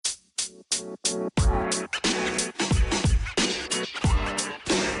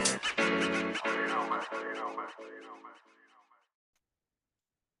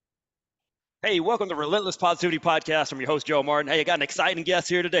Hey, welcome to Relentless Positivity Podcast. I'm your host, Joe Martin. Hey, I got an exciting guest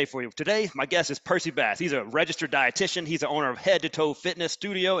here today for you. Today, my guest is Percy Bass. He's a registered dietitian. He's the owner of Head to Toe Fitness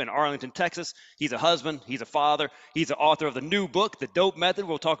Studio in Arlington, Texas. He's a husband. He's a father. He's the author of the new book, The Dope Method.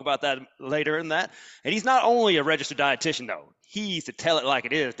 We'll talk about that later in that. And he's not only a registered dietitian, though. He's the tell it like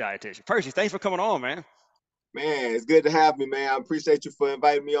it is dietitian. Percy, thanks for coming on, man. Man, it's good to have me, man. I appreciate you for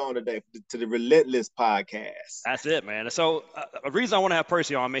inviting me on today to the Relentless podcast. That's it, man. So a reason I want to have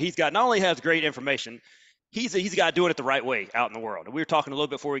Percy on, man, he's got not only has great information, he's got to do it the right way out in the world. And we were talking a little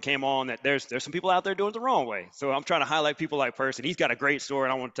bit before we came on that there's some people out there doing it the wrong way. So I'm trying to highlight people like Percy. He's got a great story,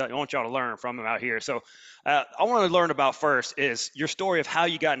 and I want y'all to learn from him out here. So I want to learn about first is your story of how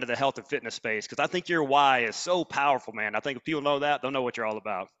you got into the health and fitness space, because I think your why is so powerful, man. I think if people know that, they'll know what you're all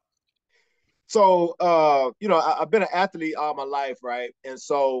about. So, I've been an athlete all my life, right? And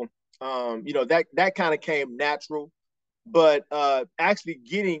so, that kind of came natural. But actually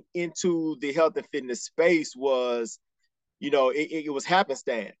getting into the health and fitness space was, it was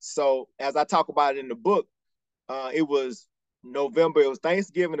happenstance. So as I talk about it in the book, it was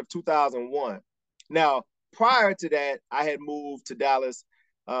Thanksgiving of 2001. Now, prior to that, I had moved to Dallas,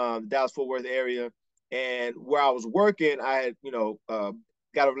 Dallas-Fort Worth area. And where I was working, I had,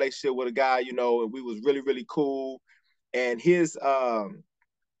 got a relationship with a guy, and we was really, really cool. And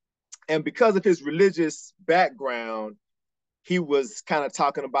and because of his religious background, he was kind of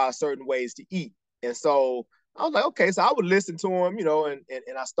talking about certain ways to eat. And so I was like, okay, so I would listen to him, and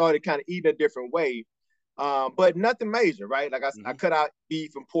I started kind of eating a different way. But nothing major, right? Like I cut out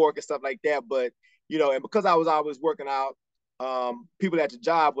beef and pork and stuff like that. But, and because I was always working out, people at the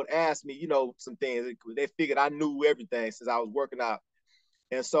job would ask me, some things. They figured I knew everything since I was working out.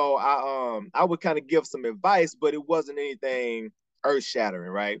 And so I would kind of give some advice, but it wasn't anything earth shattering,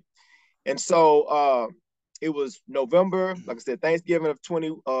 right? And so it was November, like I said, Thanksgiving of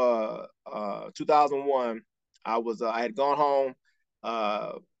 2001. I had gone home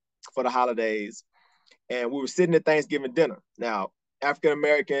for the holidays, and we were sitting at Thanksgiving dinner. Now, African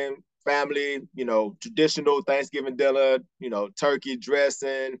American family, traditional Thanksgiving dinner, turkey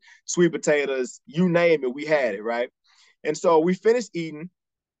dressing, sweet potatoes, you name it, we had it, right? And so we finished eating.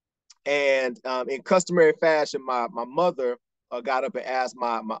 And in customary fashion, my mother got up and asked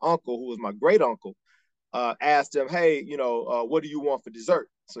my uncle, who was my great uncle, asked him, hey, what do you want for dessert?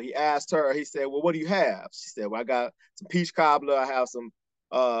 So he asked her, he said, well, what do you have? She said, well, I got some peach cobbler. I have some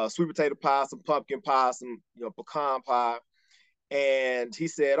sweet potato pie, some pumpkin pie, some, pecan pie. And he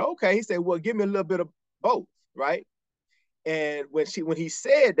said, okay. He said, well, give me a little bit of both, right? And when he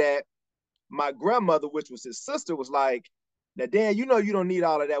said that, my grandmother, which was his sister, was like, now, Dan, you don't need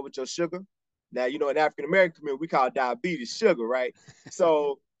all of that with your sugar. Now, in African American community, we call diabetes sugar, right?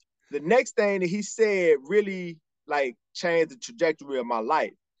 So the next thing that he said really like changed the trajectory of my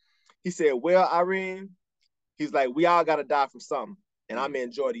life. He said, well, Irene, he's like, we all got to die from something, and I'm gonna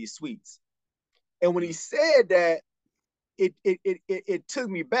enjoy these sweets. And when he said that, it took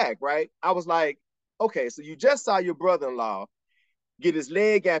me back, right? I was like, okay, so you just saw your brother-in-law get his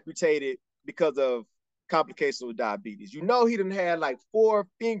leg amputated because of complications with diabetes. He didn't have like 4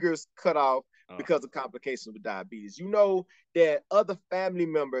 fingers cut off because of complications with diabetes. That other family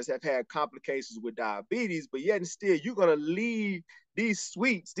members have had complications with diabetes, but yet and still you're going to leave these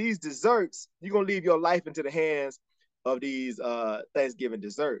sweets, these desserts, you're going to leave your life into the hands of these Thanksgiving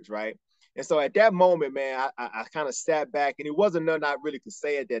desserts, right? And so at that moment, man, I kind of sat back, and it wasn't nothing I really could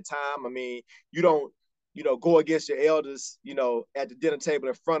say at that time. I mean, you don't, go against your elders, at the dinner table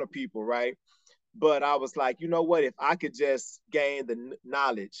in front of people, right? But I was like, you know what, if I could just gain the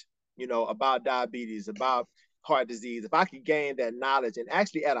knowledge, about diabetes, about heart disease, if I could gain that knowledge and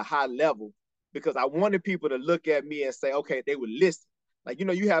actually at a high level, because I wanted people to look at me and say, okay, they would listen. Like,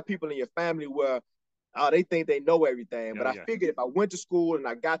 you have people in your family where they think they know everything. But I figured if I went to school and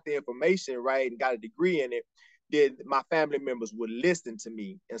I got the information right and got a degree in it, then my family members would listen to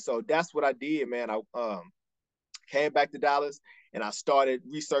me. And so that's what I did, man. I came back to Dallas and I started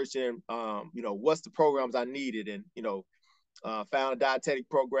researching, what's the programs I needed, and, found a dietetic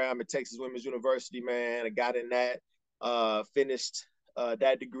program at Texas Women's University, man. I got in that, finished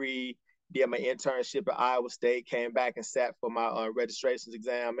that degree, did my internship at Iowa State, came back and sat for my registrations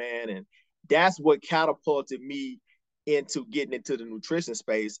exam, man. And that's what catapulted me into getting into the nutrition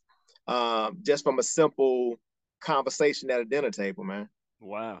space, just from a simple conversation at a dinner table, man.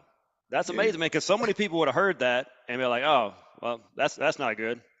 Wow. That's amazing, man, because so many people would have heard that and be like, oh, well, that's not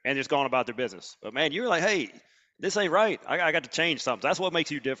good, and just going about their business. But, man, you're like, hey, this ain't right. I got to change something. That's what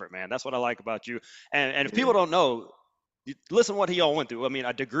makes you different, man. That's what I like about you. And if Yeah. people don't know, listen to what he all went through. I mean,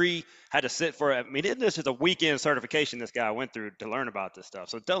 a degree had to sit for. I mean, this is a weekend certification this guy went through to learn about this stuff.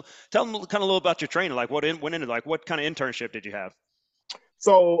 So tell them kind of a little about your training. Like went into like what kind of internship did you have?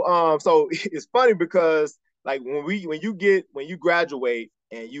 So it's funny because like when you graduate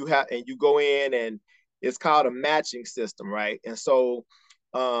and you go in, and it's called a matching system, right? And so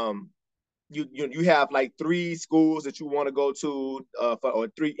um you have like three schools that you want to go to, or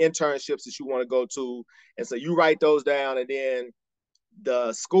three internships that you want to go to, and so you write those down, and then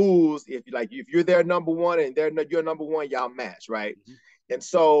the schools, if you're their number one and they're your number one, y'all match, right? Mm-hmm. And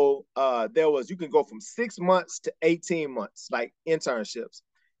so you can go from 6 months to 18 months, like internships.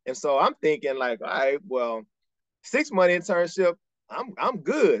 And so I'm thinking like, all right, well, 6 month internship, I'm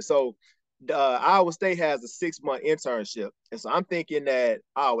good. So Iowa State has a 6 month internship. And so I'm thinking that,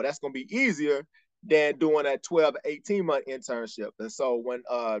 oh, well, that's gonna be easier than doing that 12, 18-month internship. And so when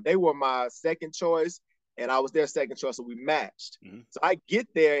they were my second choice and I was their second choice, so we matched. Mm-hmm. So I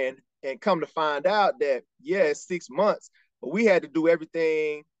get there and come to find out that, yeah, it's 6 months, but we had to do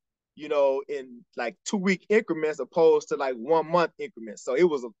everything, in like 2 week increments opposed to like 1 month increments. So it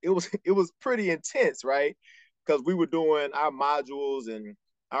was pretty intense, right? Because we were doing our modules and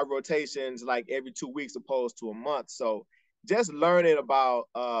our rotations like every 2 weeks opposed to a month. So just learning about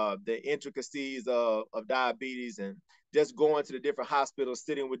the intricacies of diabetes, and just going to the different hospitals,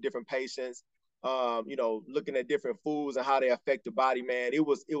 sitting with different patients, looking at different foods and how they affect the body, man. It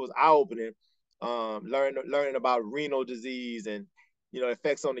was eye opening. Learning about renal disease and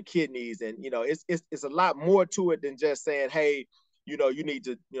effects on the kidneys, and it's a lot more to it than just saying, hey, you need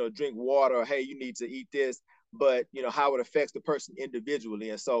to drink water, or hey, you need to eat this, but how it affects the person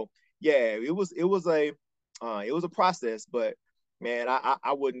individually. And so yeah, it was a process, but man,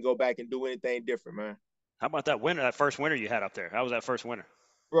 I wouldn't go back and do anything different, man. How about that winter? That first winter you had up there? How was that first winter?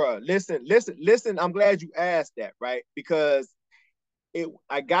 Bro, listen. I'm glad you asked that, right? Because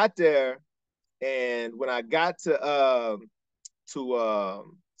I got there, and when I got to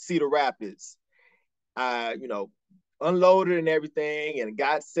Cedar Rapids, I unloaded and everything, and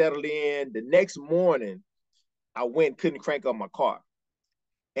got settled in. The next morning, I went couldn't crank up my car.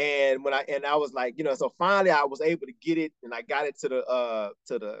 And I was like, so finally I was able to get it, and I got it to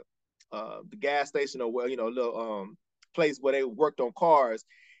the gas station, or little place where they worked on cars,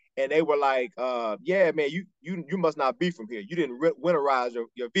 and they were like, yeah, man, you must not be from here. You didn't winterize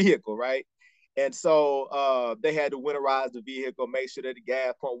your vehicle, right? And so they had to winterize the vehicle, make sure that the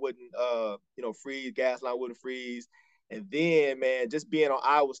gas pump wouldn't freeze, gas line wouldn't freeze. And then, man, just being on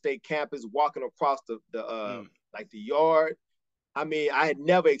Iowa State campus, walking across the Mm. like the yard, I mean, I had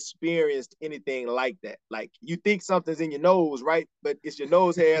never experienced anything like that. Like, you think something's in your nose, right? But it's your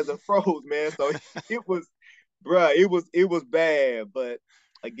nose hairs are froze, man. So it was, bruh, it was bad. But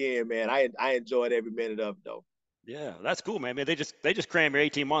again, man, I enjoyed every minute of it, though. Yeah, that's cool, man. Man, they just crammed your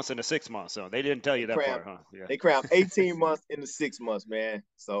 18 months into 6 months, so they didn't tell They you that crammed part, huh? Yeah. they crammed 18 months into 6 months, man.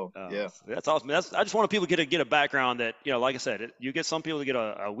 So yeah, That's awesome. I just want people to get a background that, like I said, you get some people to get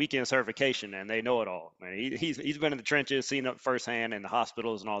a weekend certification and they know it all. Man, he's been in the trenches, seen it firsthand in the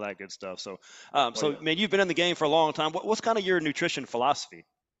hospitals and all that good stuff. So, oh yeah. man, you've been in the game for a long time. What's kind of your nutrition philosophy?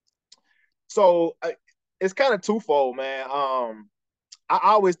 So it's kind of twofold, man. I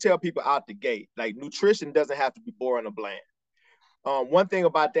always tell people out the gate, like, nutrition doesn't have to be boring or bland. One thing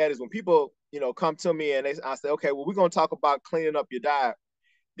about that is when people, come to me and I say, okay, well, we're gonna talk about cleaning up your diet.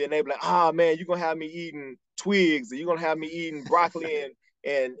 Then they be like, oh man, you're gonna have me eating twigs, or you're gonna have me eating broccoli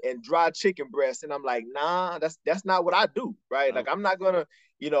and dry chicken breast. And I'm like, nah, that's not what I do, right? Like, Oh, I'm not gonna,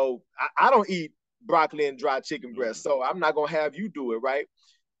 I don't eat broccoli and dry chicken breast, mm, so I'm not gonna have you do it, right?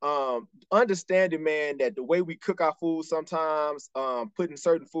 Understanding, man, that the way we cook our food sometimes, putting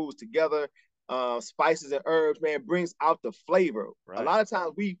certain foods together, spices and herbs, man, brings out the flavor. A right. lot of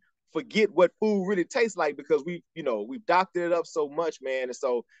times we forget what food really tastes like because we've doctored it up so much, man. And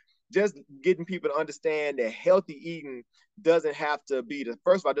so just getting people to understand that healthy eating doesn't have to be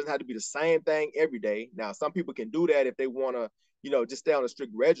first of all, it doesn't have to be the same thing every day. Now, some people can do that if they want to, just stay on a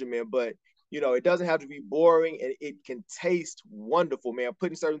strict regimen, but it doesn't have to be boring, and it can taste wonderful, man,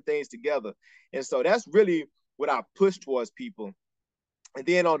 putting certain things together. And so that's really what I push towards people. And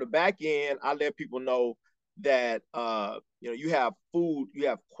then on the back end, I let people know that you have food, you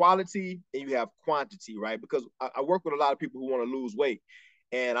have quality, and you have quantity, right? Because I work with a lot of people who want to lose weight,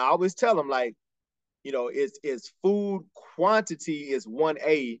 and I always tell them, like, it's food quantity is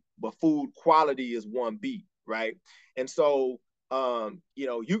 1A, but food quality is 1B, right? And so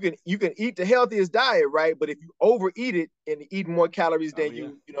you can eat the healthiest diet, right? But if you overeat it and eat more calories Oh than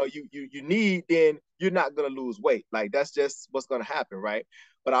yeah. you need, then you're not gonna lose weight. Like that's just what's gonna happen, right?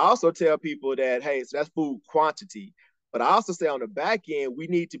 But I also tell people that, hey, so that's food quantity. But I also say on the back end, we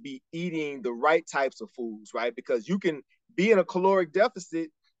need to be eating the right types of foods, right? Because you can be in a caloric deficit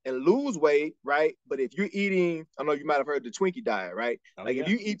and lose weight, right? But if you're eating, I know you might have heard the Twinkie diet, right? Oh Like if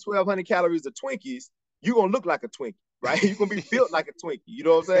yeah. you eat 1,200 calories of Twinkies, you're gonna look like a Twinkie, right? You're gonna be built like a Twinkie. You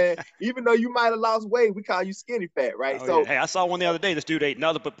know what I'm saying? Even though you might have lost weight, we call you skinny fat, right? Oh yeah. So, Hey, I saw one the other day. This dude ate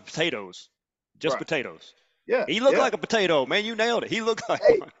nothing but potatoes, just right, potatoes. yeah, He looked yeah. like a potato, man. You nailed it. He looked like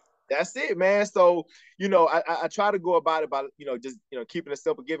Hey, one. that's it, man. So, I try to go about it by, just, keeping it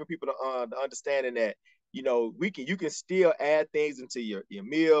simple, giving people the understanding that, you can still add things into your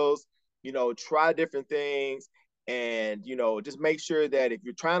meals, try different things. And, just make sure that if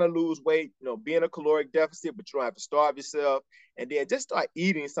you're trying to lose weight, be in a caloric deficit, but you don't have to starve yourself. And then just start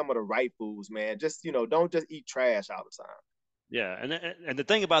eating some of the right foods, man. Just, don't just eat trash all the time. Yeah, and the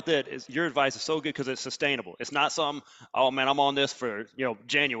thing about that is your advice is so good because it's sustainable. It's not some, oh man, I'm on this for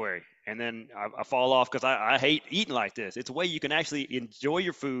January and then I fall off because I hate eating like this. It's a way you can actually enjoy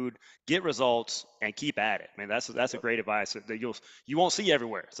your food, get results, and keep at it. Man, that's a great advice that you won't see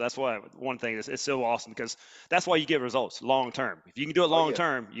everywhere. So that's why one thing is it's so awesome because that's why you get results long term. If you can do it Oh, long yeah.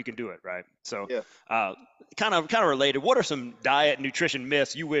 term, you can do it, right? So, Yeah. uh, kind of related. What are some diet nutrition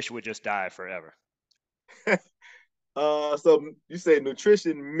myths you wish would just die forever? So you say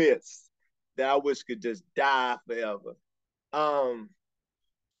nutrition myths that I wish could just die forever. Um,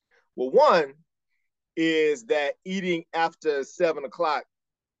 well, one is that eating after 7 o'clock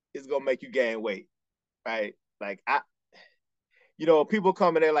is gonna make you gain weight, right? Like people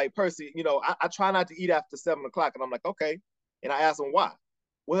come in there like, Percy, I try not to eat after 7 o'clock, and I'm like, okay, and I ask them why.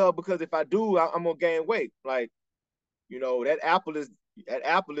 Well, because if I do, I'm gonna gain weight. Like, that apple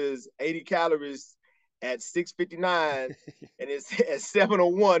is 80 calories at 6:59, and it's at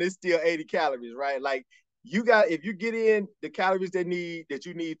 7:01. It's still 80 calories, right? Like if you get in the calories that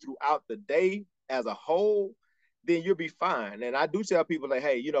you need throughout the day as a whole, then you'll be fine. And I do tell people like,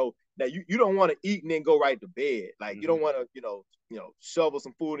 hey, now you don't want to eat and then go right to bed. Like you Hmm. don't want to, shovel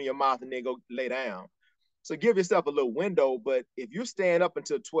some food in your mouth and then go lay down. So give yourself a little window. But if you're staying up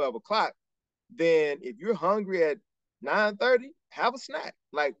until 12 o'clock, then if you're hungry at 9:30, have a snack.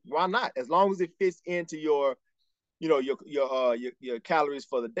 Like, why not? As long as it fits into your calories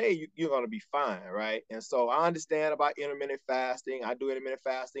for the day, you're gonna be fine, right? And so I understand about intermittent fasting. I do intermittent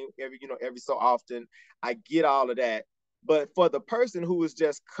fasting every so often. I get all of that. But for the person who is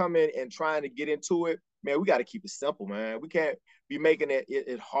just coming and trying to get into it, man, we got to keep it simple, man. We can't be making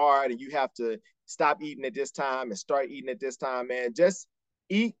it hard, and you have to stop eating at this time and start eating at this time, man. Just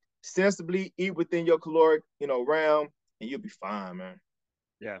eat sensibly, eat within your caloric, realm, and you'll be fine, man.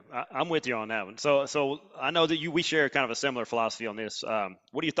 Yeah, I'm with you on that one. So I know that we share kind of a similar philosophy on this.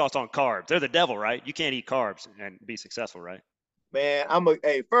 What are your thoughts on carbs? They're the devil, right? You can't eat carbs and be successful, right? Man,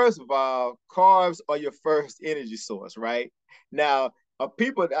 hey, first of all, carbs are your first energy source, right? Now,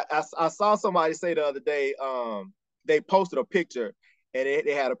 people, I saw somebody say the other day, they posted a picture and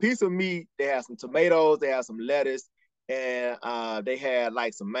they had a piece of meat, they had some tomatoes, they had some lettuce, and they had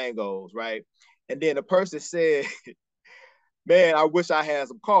like some mangoes, right? And then the person said, man, I wish I had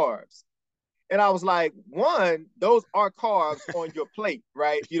some carbs. And I was like, one, those are carbs on your plate,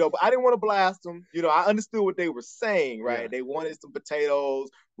 right? But I didn't want to blast them. I understood what they were saying, Yeah. right? They wanted some potatoes,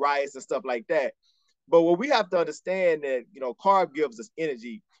 rice, and stuff like that. But what we have to understand that, carb gives us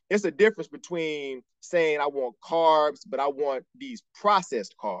energy. It's a difference between saying I want carbs, but I want these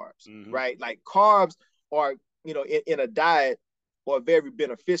processed carbs, Hmm. right? Like carbs are, in a diet are very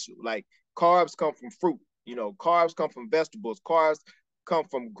beneficial. Like carbs come from fruit, carbs come from vegetables, carbs come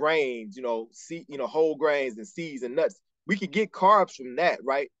from grains, whole grains and seeds and nuts. We could get carbs from that,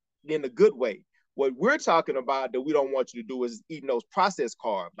 right? In a good way. What we're talking about that we don't want you to do is eating those processed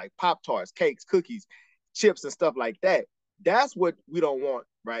carbs like Pop Tarts, cakes, cookies, chips, and stuff like that. That's what we don't want,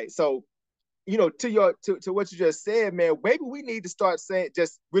 right? So, to what you just said, man, maybe we need to start saying,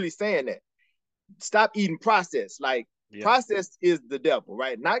 just really saying that. Stop eating processed. Like Yeah. processed is the devil,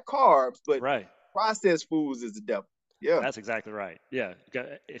 right? Not carbs, but Right. processed foods is the devil. Yeah. That's exactly right. Yeah.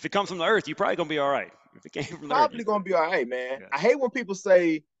 If it comes from the earth, you're probably gonna be all right. If it came from the earth, Probably gonna be all right, man. yeah. I hate when people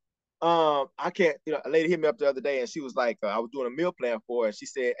say, I can't, a lady hit me up the other day and she was like, I was doing a meal plan for her and she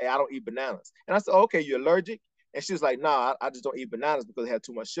said, hey, I don't eat bananas. And I said, okay, you're allergic? And she was like, nah, I just don't eat bananas because they have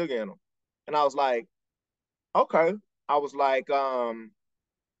too much sugar in them. And I was like, okay. I was like,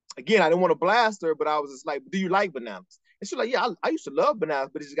 again, I didn't want to blast her, but I was just like, do you like bananas? And she was like, yeah, I used to love bananas,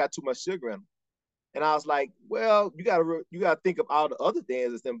 but it just got too much sugar in them. And I was like, well, you gotta think of all the other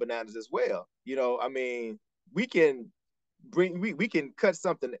things that's in bananas as well. I mean, we can we can cut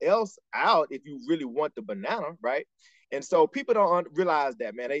something else out if you really want the banana, right? And so people don't realize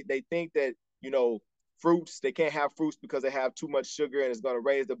that, man. They think that, fruits, they can't have fruits because they have too much sugar and it's going to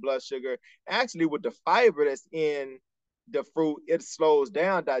raise the blood sugar. Actually, with the fiber that's in the fruit, it slows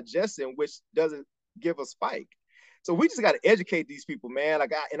down digestion, which doesn't give a spike. So we just got to educate these people, man.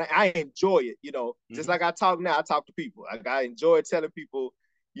 I enjoy it, just Mm-hmm. like I talk now, I talk to people. Like I enjoy telling people,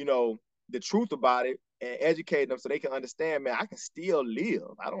 the truth about it and educating them so they can understand, man, I can still live.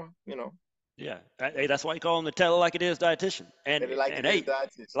 I don't, Yeah. Hey, that's why you call him the tell it like it is dietitian. And and like and it is hey,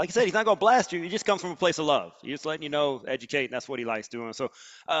 dietitian. like I said, he's not gonna blast you. He just comes from a place of love. He's just letting you know, educate, and that's what he likes doing. So,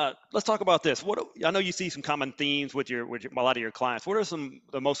 let's talk about this. I know you see some common themes with a lot of your clients. What are some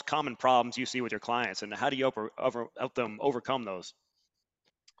the most common problems you see with your clients, and how do you help them overcome those?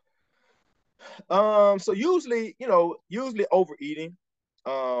 So usually overeating.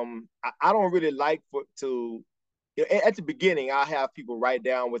 I don't really like at the beginning I have people write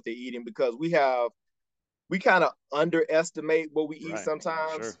down what they're eating because we kind of underestimate what we eat Right. Sure.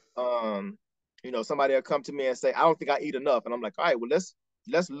 sometimes. Somebody will come to me and say, I don't think I eat enough. And I'm like, all right, well,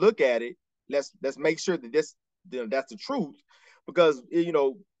 let's look at it. Let's make sure that that's the truth. Because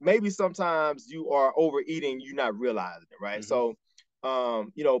maybe sometimes you are overeating, you're not realizing it, right? Hmm.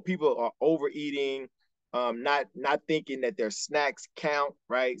 So people are overeating, not thinking that their snacks count,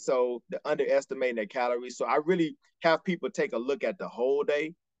 right? So they're underestimating their calories. So I really have people take a look at the whole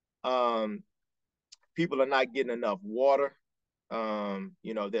day. Um, People are not getting enough water.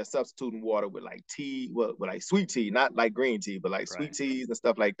 They're substituting water with like tea, with like sweet tea, not like green tea, but like sweet Right. teas and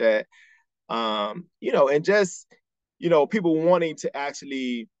stuff like that. And just, people wanting to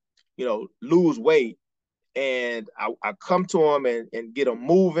actually, lose weight. And I come to them and get them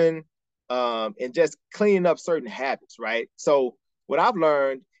moving, and just cleaning up certain habits, right? So what I've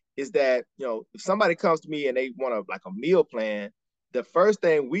learned is that, if somebody comes to me and they want like a meal plan, the first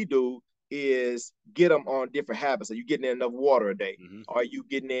thing we do is get them on different habits. Are you getting in enough water a day? Hmm. Are you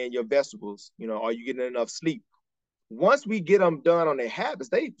getting in your vegetables? Are you getting enough sleep? Once we get them done on their habits,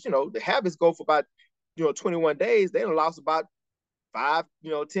 the habits go for about, 21 days. They lost about 5,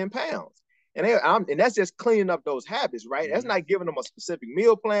 10 pounds. And that's just cleaning up those habits, right? That's Hmm. not giving them a specific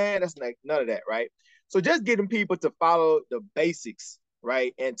meal plan. That's not none of that, right? So just getting people to follow the basics,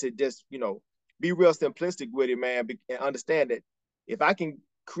 right? And to just, be real simplistic with it, man, and understand that if I can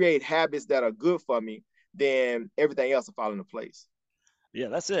create habits that are good for me, then everything else will fall into place. Yeah,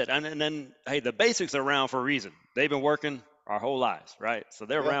 that's it. And then, hey, the basics are around for a reason. They've been working our whole lives, right? So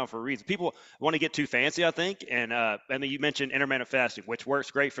they're Yeah. around for a reason. People want to get too fancy, I think. And then you mentioned intermittent fasting, which works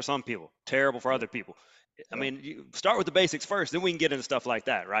great for some people, terrible for Yeah. other people. I Yeah. mean, you start with the basics first, then we can get into stuff like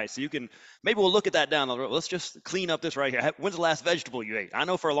that, right? So you can maybe we'll look at that down the road. Let's just clean up this right here. When's the last vegetable you ate? I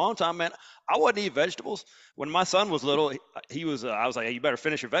know for a long time, man, I wouldn't eat vegetables. When my son was little, he was. I was like, hey, you better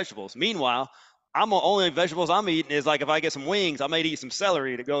finish your vegetables. Meanwhile, only vegetables I'm eating is like if I get some wings, I might eat some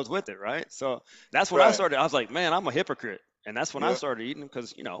celery that goes with it, right? So that's when I Right. started. I was like, man, I'm a hypocrite, and that's when I Yeah. started eating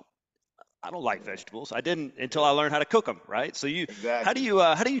because I don't like Yeah. vegetables. I didn't until Yeah. I learned how to cook them, right? So Exactly.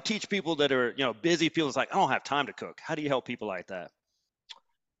 how do you teach people that are busy people? It's like I don't have time to cook. How do you help people like that?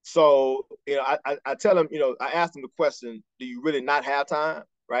 So, I tell them, I ask them the question, do you really not have time?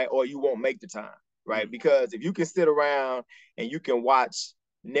 Right. Or you won't make the time. Right. Mm, Because if you can sit around and you can watch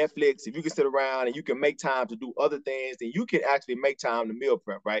Netflix, if you can sit around and you can make time to do other things, then you can actually make time to meal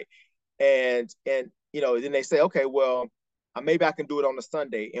prep. Right. And then they say, okay, well, maybe I can do it on a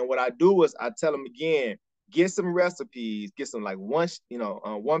Sunday. And what I do is I tell them again, get some recipes, get some like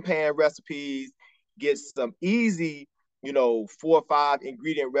one pan recipes, get some easy, 4 or 5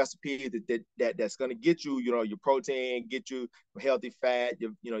 ingredient recipes that's going to get you, your protein, get you healthy fat,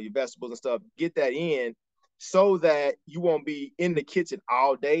 your vegetables and stuff. Get that in so that you won't be in the kitchen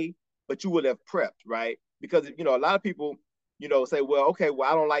all day, but you will have prepped, right? Because a lot of people, say, well, okay, well,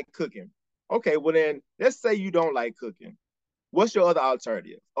 I don't like cooking. Okay, well then let's say you don't like cooking. What's your other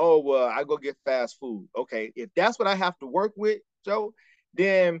alternative? Oh, well, I go get fast food. Okay, if that's what I have to work with, Joe,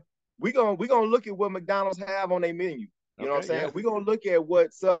 then we gonna look at what McDonald's have on their menu. You know what I'm okay, saying? yeah, We're gonna look at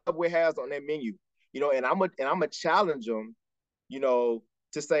what Subway has on their menu. And I'm a challenge them, you know,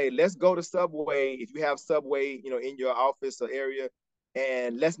 to say, let's go to Subway if you have Subway, in your office or area,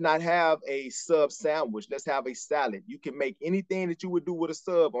 and let's not have a sub sandwich. Let's have a salad. You can make anything that you would do with a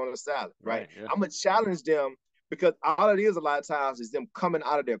sub on a salad, right? right, yeah, I'm gonna challenge them because all it is a lot of times is them coming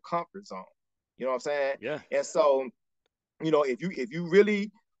out of their comfort zone. You know what I'm saying? yeah, And so, if you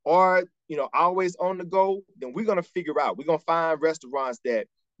really are, always on the go, then we're gonna figure out. We're gonna find restaurants that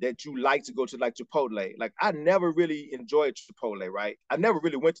that you like to go to, like Chipotle. Like I never really enjoyed Chipotle, right? I never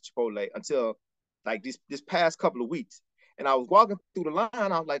really went to Chipotle until like this past couple of weeks. And I was walking through the line,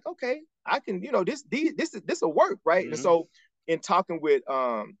 I was like, okay, I can, this will work, right? And Mm-hmm. so in talking with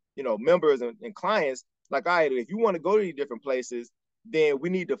members and clients, like, all right, if you want to go to these different places, then we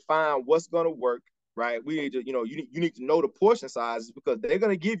need to find what's gonna work, right? We need to, you need to know the portion sizes because they're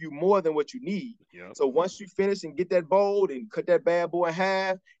gonna give you more than what you need. Yep. So once you finish and get that bowl and cut that bad boy in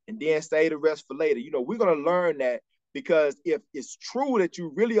half and then save the rest for later, we're gonna learn that because if it's true that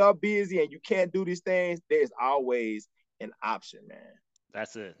you really are busy and you can't do these things, there's always an option, man.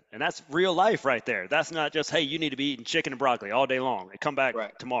 That's it. And that's real life right there. That's not just, hey, you need to be eating chicken and broccoli all day long and come back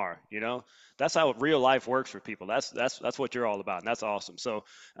Right. tomorrow, That's how real life works for people. That's what you're all about. And that's awesome. So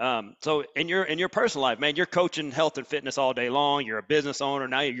so in your personal life, man, you're coaching health and fitness all day long. You're a business owner.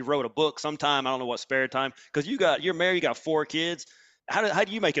 Now you wrote a book sometime. I don't know what spare time. Because you're married, you got 4 kids. How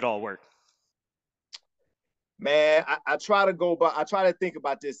do you make it all work? Man, I try to think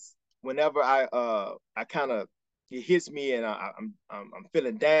about this whenever I kind of it hits me and I'm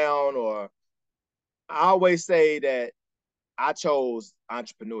feeling down, or I always say that I chose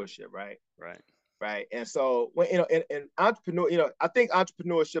entrepreneurship, right? Right. Right. And so when in entrepreneur, I think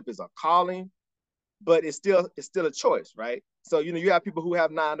entrepreneurship is a calling, but it's still a choice, right? So you have people who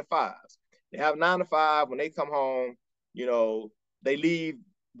have 9 to 5s. They have 9 to 5. When they come home, they leave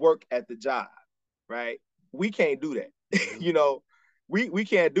work at the job, right? We can't do that. Mm-hmm. We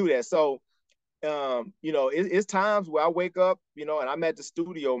can't do that. So it's times where I wake up, and I'm at the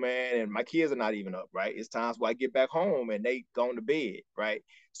studio, man, and my kids are not even up, right? It's times where I get back home and they gone to bed, right?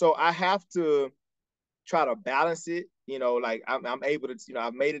 So I have to try to balance it, like I'm able to,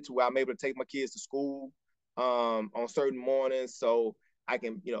 I've made it to where I'm able to take my kids to school on certain mornings, so I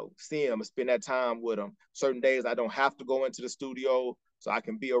can, see them and spend that time with them. Certain days I don't have to go into the studio, so I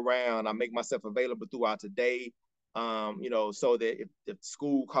can be around. I make myself available throughout the day, so that if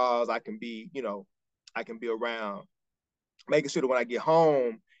school calls, I can be, I can be around. Making sure that when I get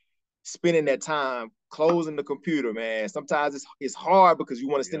home, spending that time closing the computer, man. Sometimes it's hard because you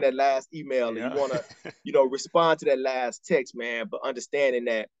want to send Yep. that last email and you Yeah. want to, respond to that last text, man. But understanding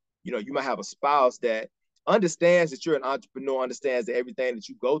that, you might have a spouse that understands that you're an entrepreneur, understands that everything that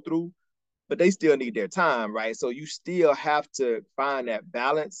you go through, but they still need their time, right? So you still have to find that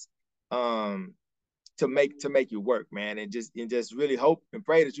balance to make you work, man, and just really hope and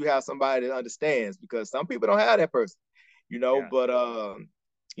pray that you have somebody that understands, because some people don't have that person, Yeah. but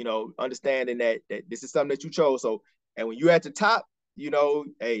understanding that this is something that you chose. So, and when you're at the top,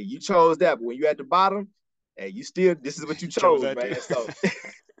 hey, you chose that, but when you're at the bottom, hey, this is what you You chose chose, that too. man. So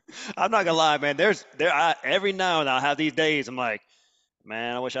I'm not gonna lie, man. Every now and then I have these days. I'm like,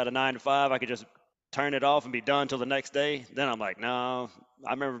 man, I wish I had a 9 to 5. I could just turn it off and be done till the next day. Then I'm like, no,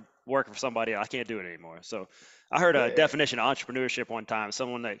 I remember working for somebody. I can't do it anymore. So I heard a yeah, definition of entrepreneurship one time.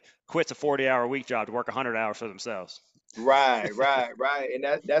 Someone that quits a 40-hour week job to work 100 hours for themselves. right, and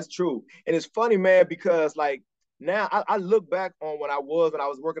that's true. And it's funny, man, because like now I look back on when I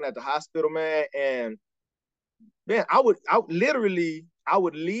was working at the hospital, man, and man, I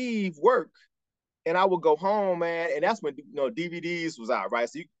would leave work and I would go home, man, and that's when DVDs was out, right?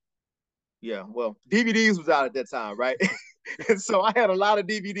 So yeah, well, DVDs was out at that time, right? And so I had a lot of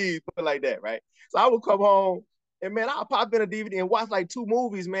DVDs put like that, right? So I would come home and man, I'll pop in a DVD and watch like 2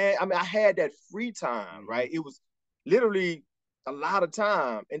 movies, man. I mean, I had that free time, Hmm. right? It was literally a lot of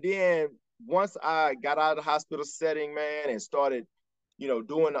time. And then once I got out of the hospital setting, man, and started,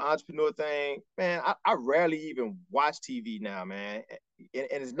 doing the entrepreneur thing, man, I rarely even watch TV now, man. And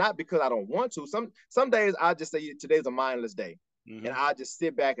it's not because I don't want to. Some days I just say today's a mindless day. And Hmm. I just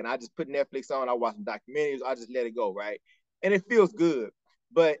sit back and I just put Netflix on, I watch some documentaries, I just let it go, right? And it feels good.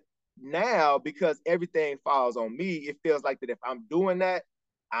 But now, because everything falls on me, it feels like that if I'm doing that,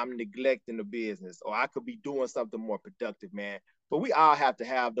 I'm neglecting the business, or I could be doing something more productive, man. But we all have to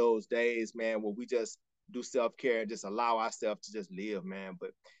have those days, man, where we just do self-care and just allow ourselves to just live, man.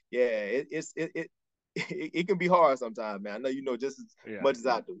 But yeah, it can be hard sometimes, man. I know you know just as Yeah. much as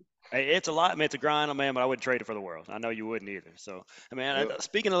I do. Hey, it's a lot, man. It's a grind, man, but I wouldn't trade it for the world. I know you wouldn't either. So, man, Yep.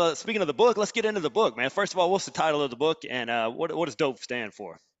 speaking of the book, let's get into the book, man. First of all, what's the title of the book, and what does DOPE stand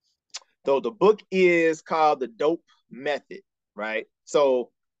for? So the book is called The Dope Method, right?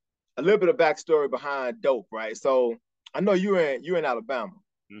 So a little bit of backstory behind dope, right? So I know you're in Alabama,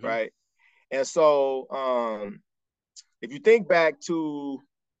 Hmm. right? And so if you think back to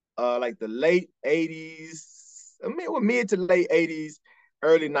like the late 80s, I mean, well, mid to late 80s,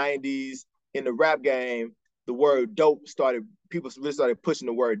 early 90s, in the rap game, the word dope started, people really started pushing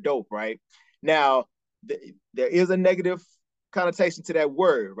the word dope, right? Now, there is a negative connotation to that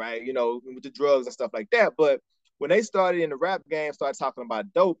word, right? You know, with the drugs and stuff like that. But when they started in the rap game, started talking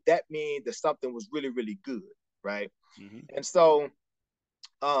about dope, that means that something was really, really good, right? Mm-hmm. And so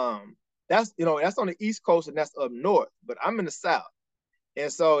that's, you know, that's on the East Coast and that's up north, but I'm in the South.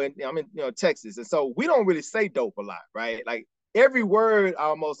 And so, and I'm in, you know, Texas. And so we don't really say dope a lot, right? Like every word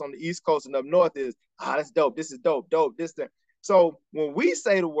almost on the East Coast and up north is, that's dope. This is dope, dope, this, that. So when we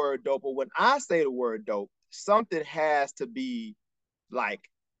say the word dope, or when I say the word dope, something has to be like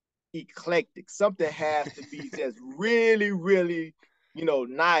eclectic. Something has to be just really, really, you know,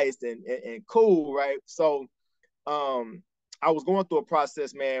 nice and cool, right? So um I was going through a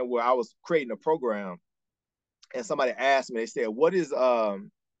process, man, where I was creating a program and somebody asked me, they said, what is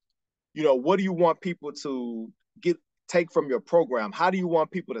you know, what do you want people to get take from your program? How do you want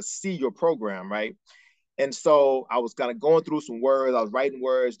people to see your program, right? And so I was kind of going through some words. I was writing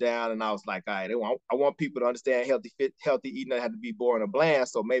words down, and I was like, all right, I want people to understand healthy eating doesn't have to be boring or bland.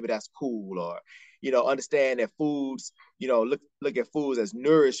 So maybe that's cool, or you know, understand that foods, you know, look at foods as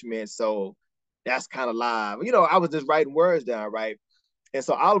nourishment. So that's kind of live. You know, I was just writing words down, right? And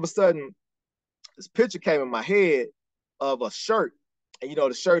so all of a sudden, this picture came in my head of a shirt, and you know,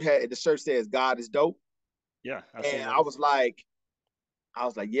 the shirt says "God is dope," Yeah, I've and seen those. I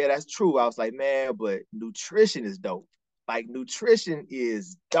was like, yeah, that's true. I was like, man, but nutrition is dope. Like nutrition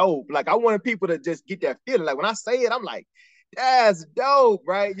is dope. Like I wanted people to just get that feeling. Like when I say it, I'm like, that's dope,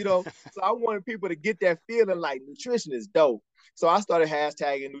 right? You know, so I wanted people to get that feeling like nutrition is dope. So I started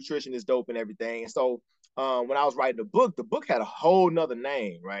hashtagging nutrition is dope and everything. And so when I was writing the book had a whole nother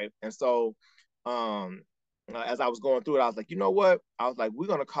name, right? And so um, as I was going through it, I was like, you know what? I was like, we're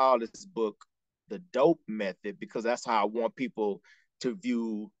gonna call this book the Dope Method because that's how I want people to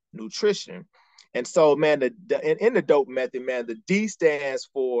view nutrition. And so, man, in the Dope Method, man, the D stands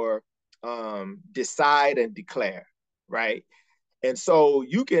for decide and declare, right? And so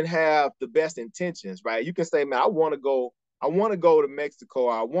you can have the best intentions, right? You can say, man, I want to go to Mexico.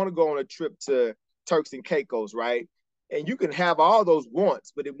 I want to go on a trip to Turks and Caicos, right? And you can have all those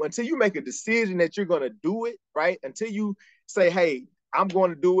wants, but until you make a decision that you're going to do it, right? Until you say, hey, I'm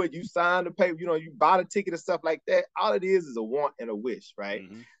going to do it, you sign the paper, you know, you buy the ticket and stuff like that. All it is a want and a wish, right?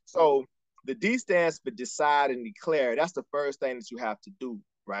 Mm-hmm. So the D stands for decide and declare. That's the first thing that you have to do,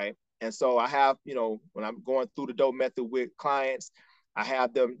 right? And so I have, you know, when I'm going through the Dope Method with clients, I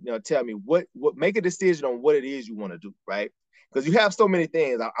have them, you know, tell me what make a decision on what it is you want to do, right? Because you have so many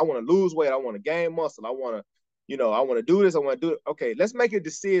things. I want to lose weight, I want to gain muscle, I want to, you know, I want to do this, I want to do it. Okay, let's make a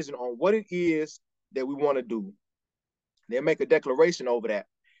decision on what it is that we want to do. Then make a declaration over that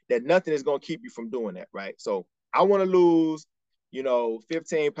nothing is going to keep you from doing that, right? So I want to lose, you know,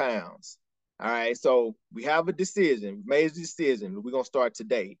 15 pounds. All right. So we have a decision, we made a decision. We're going to start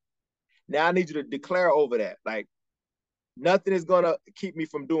today. Now I need you to declare over that. Like nothing is going to keep me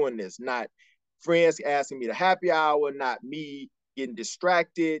from doing this. Not friends asking me to happy hour, not me getting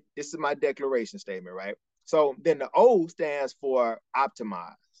distracted. This is my declaration statement, right? So then the O stands for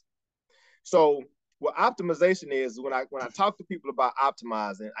optimize. So what optimization is, when I talk to people about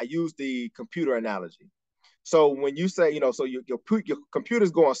optimizing, I use the computer analogy. So when you say, you know, so your computer's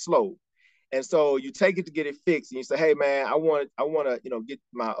going slow, and so you take it to get it fixed, and you say, hey man, I want to, you know, get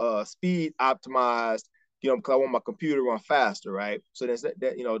my speed optimized, you know, because I want my computer to run faster, right? So that's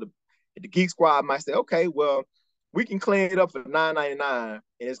that you know, the Geek Squad might say, okay, well, we can clean it up for $9.99 and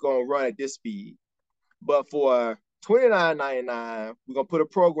it's going to run at this speed. But for $29.99, we're gonna put a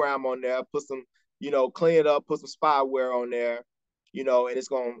program on there, put some, you know, clean it up, put some spyware on there, you know, and it's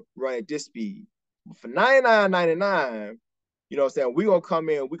gonna run at this speed. But for $99.99, you know what I'm saying, we're gonna come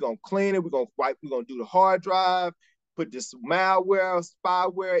in, we're gonna clean it, we're gonna wipe, we're gonna do the hard drive, put this malware,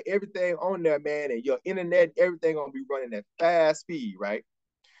 spyware, everything on there, man, and your internet, everything gonna be running at fast speed, right?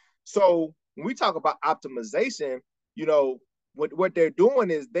 So when we talk about optimization, you know, what they're doing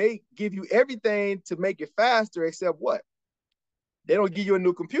is they give you everything to make it faster, except what? They don't give you a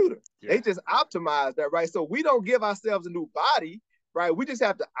new computer. Yeah. They just optimize that, right? So we don't give ourselves a new body, right? We just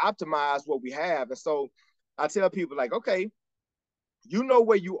have to optimize what we have. And so I tell people, like, okay, you know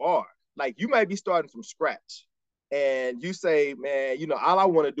where you are. Like you might be starting from scratch. And you say, man, you know, all I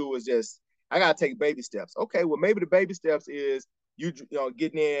want to do is just, I gotta take baby steps. Okay, well, maybe the baby steps is you know,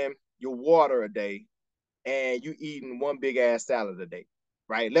 getting in your water a day and you eating one big ass salad a day,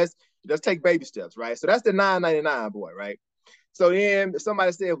 right? Let's take baby steps, right? So that's the $9.99 boy, right? So then if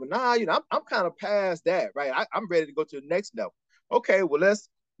somebody said, well, nah, you know, I'm kind of past that, right? I'm ready to go to the next level. Okay, well, let's,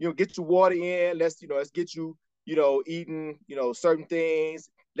 you know, get your water in. Let's, you know, let's get you, you know, eating, you know, certain things.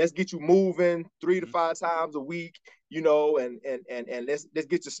 Let's get you moving 3 to 5 times a week, you know, and let's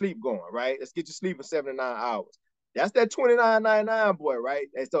get your sleep going, right? Let's get your sleep in 7 to 9 hours. That's that $29.99 boy, right?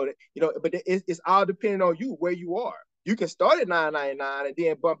 And so, but it's all depending on you where you are. You can start at $9.99 and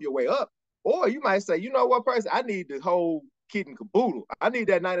then bump your way up, or you might say, you know what, person, I need the whole kit and caboodle. I need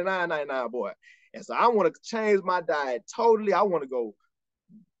that $99.99 boy, and so I want to change my diet totally. I want to go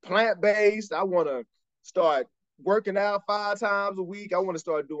plant-based. I want to start working out 5 times a week. I want to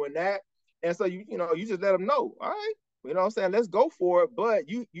start doing that. And so you just let them know, all right, you know what I'm saying? Let's go for it. But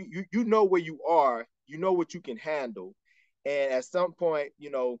you know where you are, you know what you can handle. And at some point,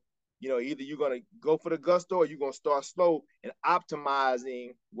 either you're gonna go for the gusto or you're gonna start slow and optimizing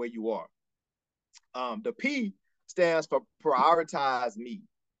where you are. The P stands for prioritize me,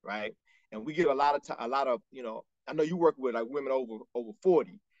 right? And we get a lot of, I know you work with like women over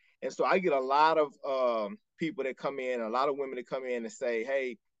 40. And so I get a lot of people that come in, a lot of women that come in and say,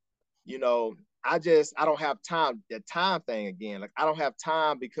 hey, I don't have time. That time thing again, like I don't have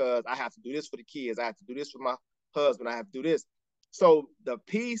time because I have to do this for the kids. I have to do this for my husband. I have to do this. So the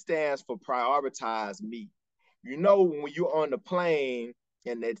P stands for prioritize me. When you're on the plane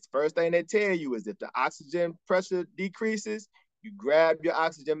and the first thing they tell you is if the oxygen pressure decreases, you grab your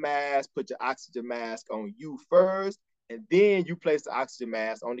oxygen mask, put your oxygen mask on you first, and then you place the oxygen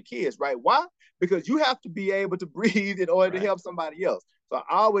mask on the kids, right? Why? Because you have to be able to breathe in order to help somebody else. So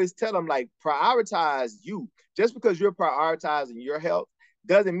I always tell them, like, prioritize you. Just because you're prioritizing your health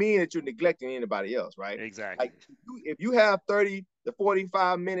doesn't mean that you're neglecting anybody else, right? Exactly. Like if you have 30 to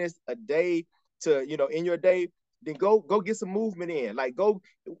 45 minutes a day to, in your day, then go get some movement in. Like go,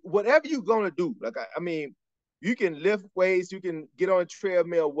 whatever you're gonna do. Like I mean, you can lift weights, you can get on a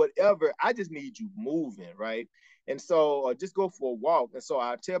treadmill, whatever. I just need you moving, right? And so just go for a walk. And so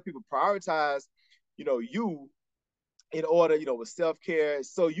I tell people prioritize, you in order, with self-care,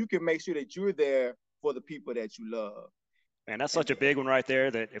 so you can make sure that you're there for the people that you love. Man, that's such a big one right there.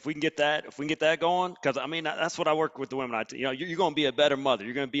 That if we can get that going, because I mean that's what I work with the women. You're going to be a better mother.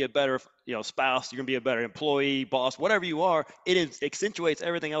 You're going to be a better, spouse. You're going to be a better employee, boss, whatever you are. It accentuates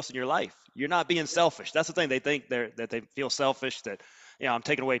everything else in your life. You're not being selfish. That's the thing. They think that they feel selfish. That I'm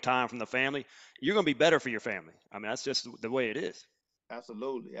taking away time from the family. You're going to be better for your family. I mean, that's just the way it is.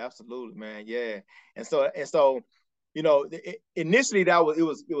 Absolutely, absolutely, man. Yeah, and so, initially it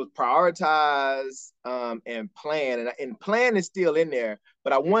was prioritize and plan, and plan is still in there,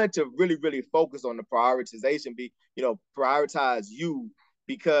 but I wanted to really really focus on the prioritization. Prioritize you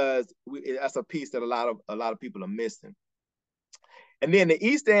because that's a piece that a lot of people are missing. And then the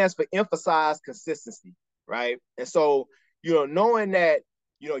E stands for emphasize consistency, right? And so, knowing that,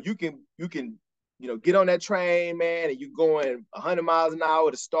 you can get on that train, man, and you're going 100 miles an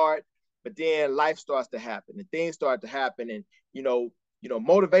hour to start, but then life starts to happen and things start to happen, and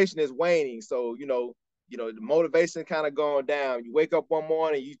motivation is waning. So, the motivation kind of going down. You wake up one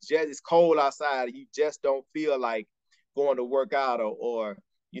morning, it's cold outside, and you just don't feel like going to work out, or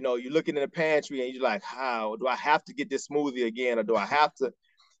you're looking in the pantry and you're like, how do I have to get this smoothie again? Or do I have to,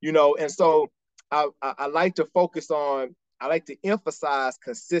 and so I like to I like to emphasize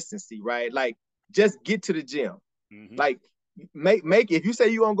consistency, right? Like just get to the gym. Mm-hmm. Like make if you say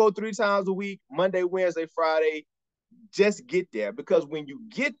you're gonna go 3 times a week, Monday, Wednesday, Friday, just get there. Because when you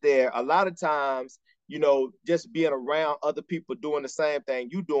get there, a lot of times, just being around other people doing the same thing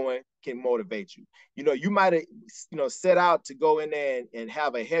you doing can motivate you. You might have, set out to go in there and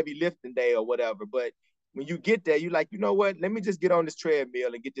have a heavy lifting day or whatever, but when you get there, you're like, you know what, let me just get on this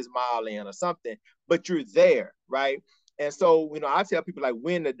treadmill and get this mile in or something, but you're there, right? And so, I tell people, like,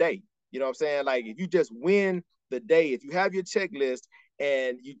 win the day. You know what I'm saying? Like, if you just win the day, if you have your checklist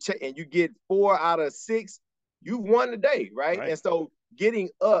and you get 4 out of 6, you've won the day, right? And so getting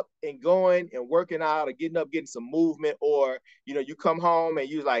up and going and working out, or getting up, getting some movement, or, you come home and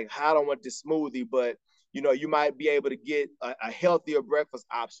you're like, I don't want this smoothie, but, you might be able to get a healthier breakfast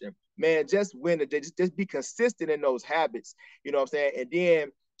option. Man, just win the day. Just be consistent in those habits, you know what I'm saying? And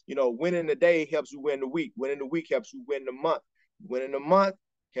then, winning the day helps you win the week. Winning the week helps you win the month. Winning the month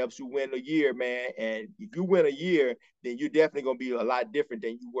helps you win a year, man. And if you win a year, then you're definitely going to be a lot different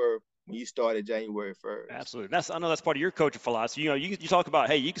than you were when you started January 1st. Absolutely. I know that's part of your coaching philosophy. You talk about,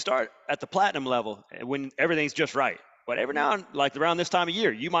 hey, you can start at the platinum level when everything's just right. But every now and like around this time of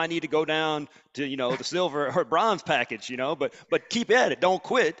year, you might need to go down to, the silver or bronze package, but keep at it. Don't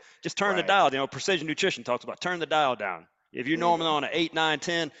quit. Just turn the dial. Precision nutrition talks about turn the dial down. If you're normally on an 8, 9,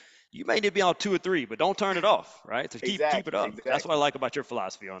 10, you may need to be on 2 or 3, but don't turn it off, right? So keep it up. Exactly. That's what I like about your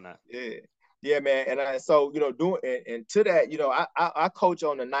philosophy on that. Yeah, man. And so, doing and to that, I coach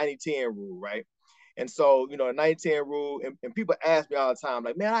on the 90-10 rule, right? And so, a 90-10 rule, and people ask me all the time,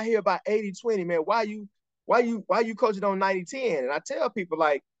 like, man, I hear about 80-20, man. Why you coaching on 90-10? And I tell people,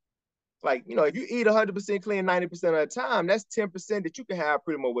 like, like, if you eat 100% clean 90% of the time, that's 10% that you can have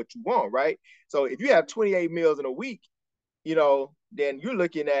pretty much what you want, right? So if you have 28 meals in a week, then you're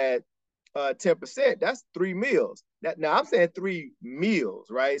looking at 10%. That's 3 meals. Now I'm saying 3 meals,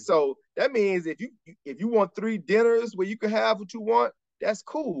 right? So that means if you want 3 dinners where you can have what you want, that's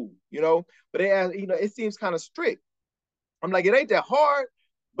cool, But it seems kind of strict. I'm like, it ain't that hard,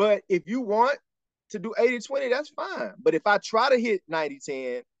 but if you want to do 80-20, that's fine. But if I try to hit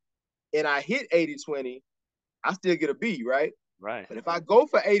 90-10 and I hit 80-20, I still get a B, right? Right. But if I go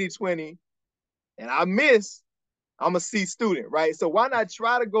for 80-20 and I miss, I'm a C student, right? So why not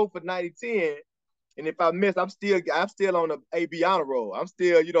try to go for 90-10? And if I miss, I'm still on the AB honor roll. I'm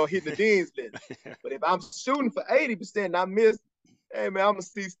still, hitting the dean's list. But if I'm shooting for 80% and I miss, hey man, I'm a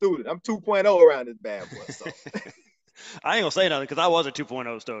C student. I'm 2.0 around this bad boy. So I ain't gonna say nothing because I was a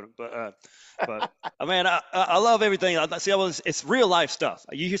 2.0 student, but man, I love everything. It's real life stuff.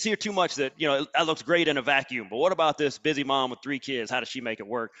 You hear too much that that looks great in a vacuum, but what about this busy mom with 3 kids? How does she make it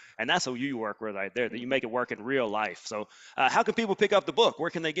work? And that's who you work with right there. That you make it work in real life. So how can people pick up the book? Where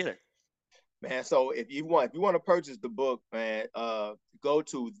can they get it? Man, so if you want to purchase the book, man, go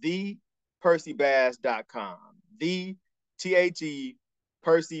to thepercybass.com. The THE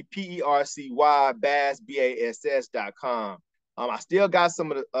Percy PERCY Bass BASS.com. I still got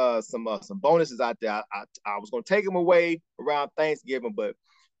some of the some bonuses out there. I was gonna take them away around Thanksgiving, but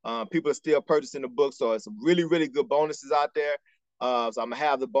people are still purchasing the book, so it's some really, really good bonuses out there. So I'm gonna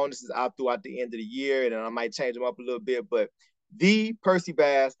have the bonuses out throughout the end of the year, and then I might change them up a little bit. But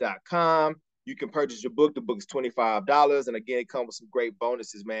thepercybass.com. You can purchase your book. The book is $25. And again, it comes with some great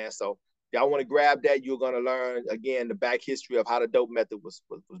bonuses, man. So if y'all want to grab that, you're going to learn, again, the back history of how the dope method was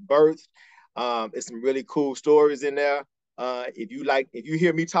birthed. It's some really cool stories in there. If you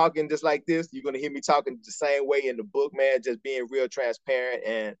hear me talking just like this, you're going to hear me talking the same way in the book, man, just being real transparent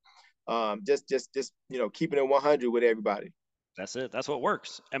and just keeping it 100 with everybody. That's it. That's what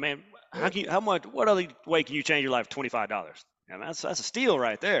works. I mean, what other way can you change your life? $25. And that's a steal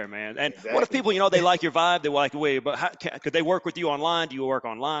right there, man. And Exactly. What if people, they like your vibe, they like the way, but could they work with you online? Do you work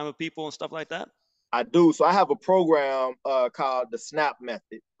online with people and stuff like that? I do. So I have a program called the SNAP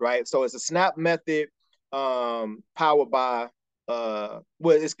method, right? So it's a SNAP method powered by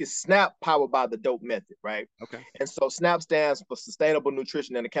it's SNAP powered by the dope method, right? Okay. And so SNAP stands for Sustainable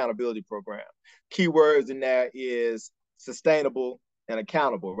Nutrition and Accountability Program. Keywords in there is sustainable and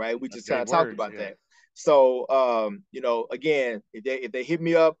accountable, right? We just kind of talked about that. So, again, if they hit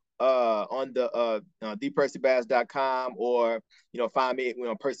me up on the thepercybass.com or, find me,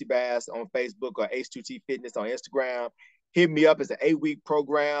 Percy Bass on Facebook or H2T Fitness on Instagram, hit me up. It's an 8-week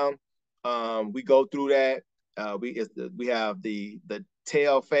program. We go through that. We have the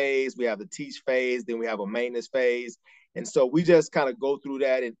tell phase, we have the teach phase, then we have a maintenance phase. And so we just kind of go through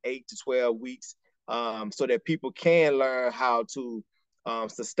that in 8 to 12 weeks so that people can learn how to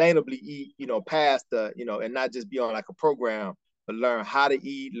sustainably eat, past the, and not just be on like a program, but learn how to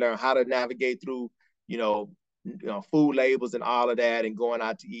eat, learn how to navigate through, food labels and all of that, and going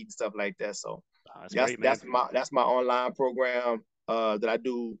out to eat and stuff like that. So that's my online program that I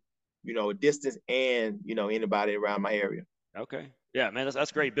do, distance and anybody around my area. Okay. Yeah, man,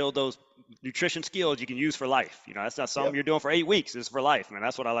 that's great. Build those nutrition skills you can use for life. That's not something you're doing for 8 weeks. It's for life, man.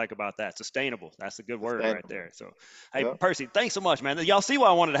 That's what I like about that. Sustainable. That's a good word right there. So, hey, Percy, thanks so much, man. Y'all see why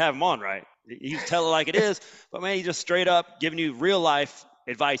I wanted to have him on, right? He's telling it like it is, but man, he's just straight up giving you real life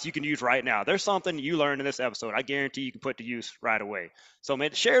advice you can use right now. There's something you learned in this episode I guarantee you can put to use right away. So,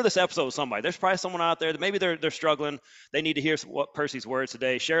 man, share this episode with somebody. There's probably someone out there that maybe they're struggling. They need to hear what Percy's words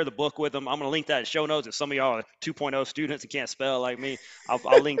today. Share the book with them. I'm going to link that in show notes. If some of y'all are 2.0 students and can't spell like me,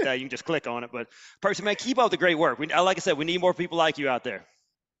 I'll link that. You can just click on it. But Percy, man, keep up the great work. Like I said, we need more people like you out there.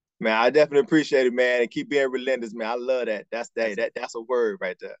 Man, I definitely appreciate it, man. And keep being relentless, man. I love that. That's a word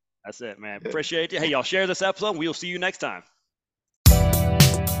right there. That's it, man. Appreciate you. Hey, y'all share this episode. We'll see you next time.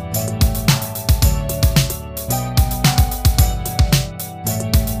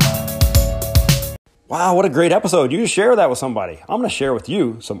 Wow, what a great episode. You just share that with somebody. I'm going to share with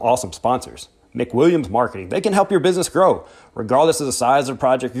you some awesome sponsors. McWilliams Marketing. They can help your business grow. Regardless of the size of the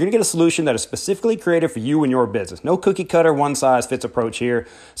project, you're going to get a solution that is specifically created for you and your business. No cookie cutter, one size fits approach here.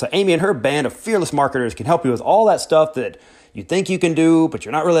 So Amy and her band of fearless marketers can help you with all that stuff that you think you can do, but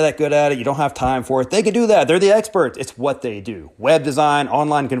you're not really that good at it. You don't have time for it. They can do that. They're the experts. It's what they do. Web design,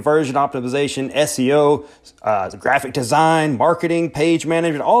 online conversion optimization, SEO, graphic design, marketing, page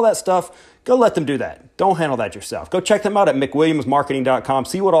management, all that stuff. Go let them do that. Don't handle that yourself. Go check them out at McWilliamsMarketing.com.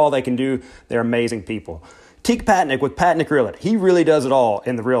 See what all they can do. They're amazing people. Teek Patnick with Patnick Realty. He really does it all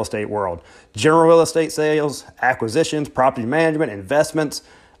in the real estate world. General real estate sales, acquisitions, property management, investments.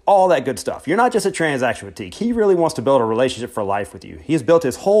 all that good stuff. You're not just a transaction with Teak. He really wants to build a relationship for life with you. He has built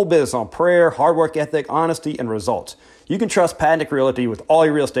his whole business on prayer, hard work ethic, honesty, and results. You can trust Pat Nick Realty with all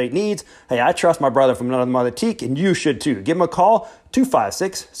your real estate needs. Hey, I trust my brother from Another Mother Teak, and you should too. Give him a call,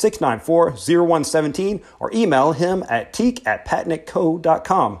 256-694-0117, or email him at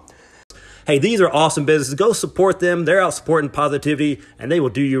teak@patnickco.com. Hey, these are awesome businesses. Go support them. They're out supporting positivity, and they will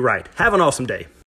do you right. Have an awesome day.